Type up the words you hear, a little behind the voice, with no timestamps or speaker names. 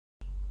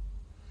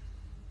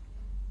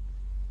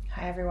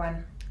Hi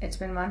everyone. It's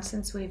been months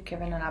since we've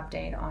given an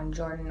update on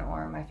Jordan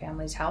or my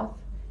family's health,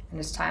 and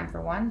it's time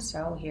for one,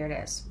 so here it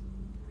is.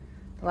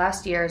 The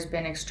last year has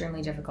been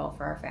extremely difficult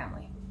for our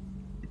family.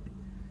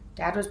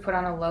 Dad was put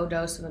on a low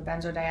dose of a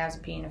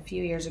benzodiazepine a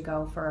few years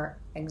ago for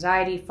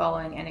anxiety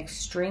following an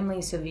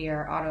extremely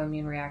severe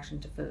autoimmune reaction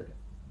to food.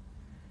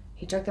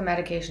 He took the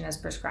medication as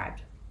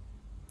prescribed.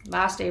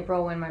 Last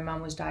April, when my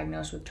mom was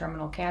diagnosed with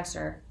terminal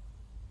cancer,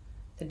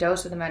 the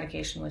dose of the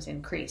medication was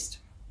increased.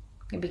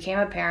 It became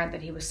apparent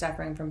that he was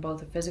suffering from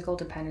both a physical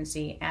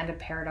dependency and a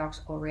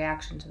paradoxical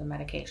reaction to the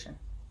medication.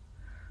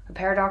 A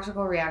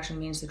paradoxical reaction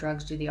means the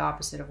drugs do the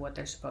opposite of what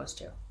they're supposed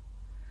to.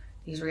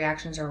 These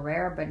reactions are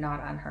rare but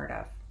not unheard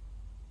of.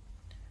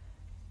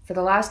 For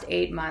the last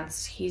 8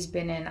 months, he's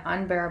been in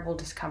unbearable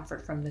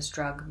discomfort from this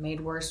drug,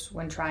 made worse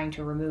when trying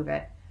to remove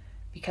it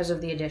because of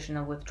the addition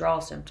of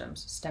withdrawal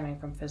symptoms stemming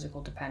from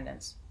physical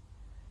dependence.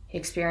 He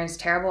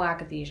experienced terrible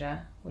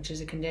akathisia, which is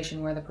a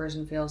condition where the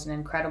person feels an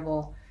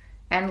incredible,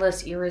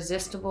 endless,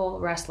 irresistible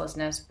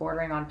restlessness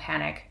bordering on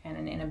panic and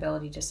an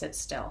inability to sit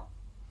still.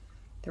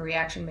 The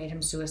reaction made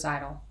him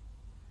suicidal.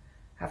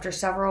 After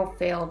several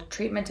failed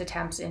treatment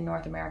attempts in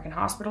North American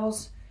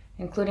hospitals,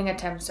 including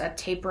attempts at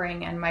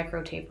tapering and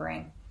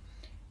micro-tapering,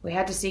 we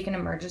had to seek an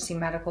emergency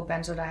medical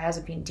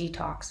benzodiazepine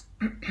detox,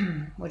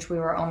 which we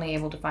were only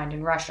able to find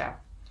in Russia.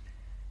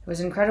 It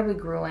was incredibly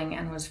grueling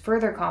and was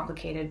further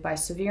complicated by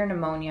severe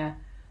pneumonia,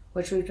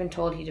 which we've been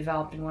told he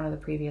developed in one of the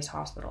previous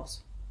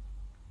hospitals.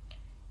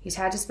 He's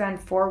had to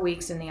spend 4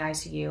 weeks in the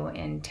ICU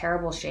in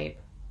terrible shape,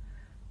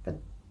 but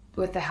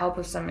with the help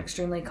of some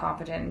extremely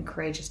competent and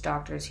courageous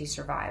doctors, he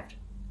survived.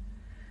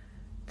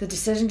 The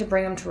decision to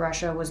bring him to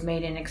Russia was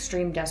made in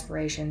extreme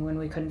desperation when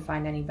we couldn't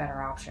find any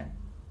better option.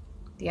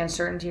 The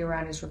uncertainty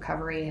around his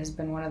recovery has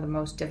been one of the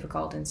most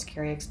difficult and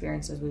scary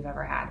experiences we've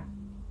ever had.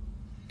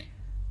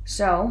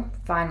 So,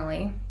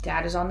 finally,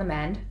 Dad is on the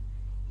mend,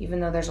 even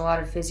though there's a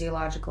lot of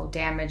physiological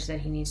damage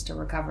that he needs to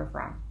recover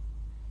from.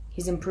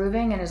 He's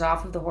improving and is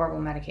off of the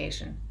horrible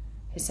medication.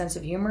 His sense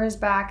of humor is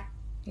back.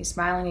 He's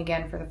smiling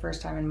again for the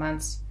first time in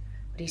months,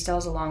 but he still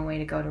has a long way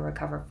to go to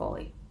recover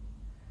fully.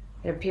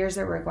 It appears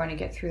that we're going to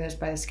get through this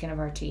by the skin of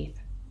our teeth.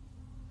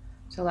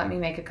 So let me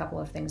make a couple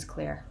of things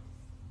clear.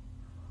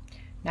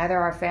 Neither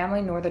our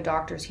family nor the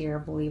doctors here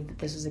believe that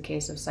this is a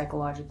case of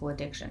psychological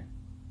addiction.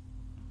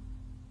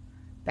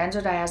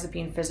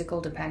 Benzodiazepine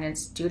physical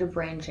dependence due to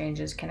brain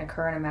changes can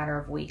occur in a matter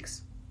of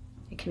weeks.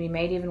 It can be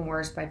made even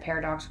worse by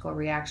paradoxical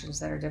reactions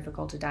that are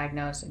difficult to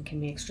diagnose and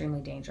can be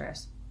extremely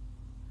dangerous.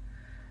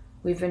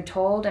 We've been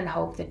told and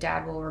hope that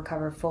Dad will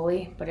recover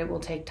fully, but it will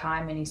take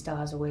time and he still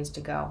has a ways to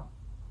go.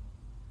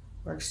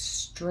 We're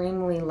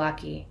extremely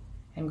lucky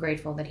and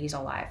grateful that he's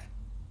alive.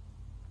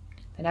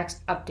 The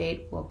next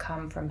update will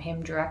come from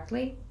him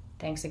directly.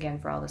 Thanks again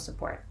for all the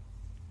support.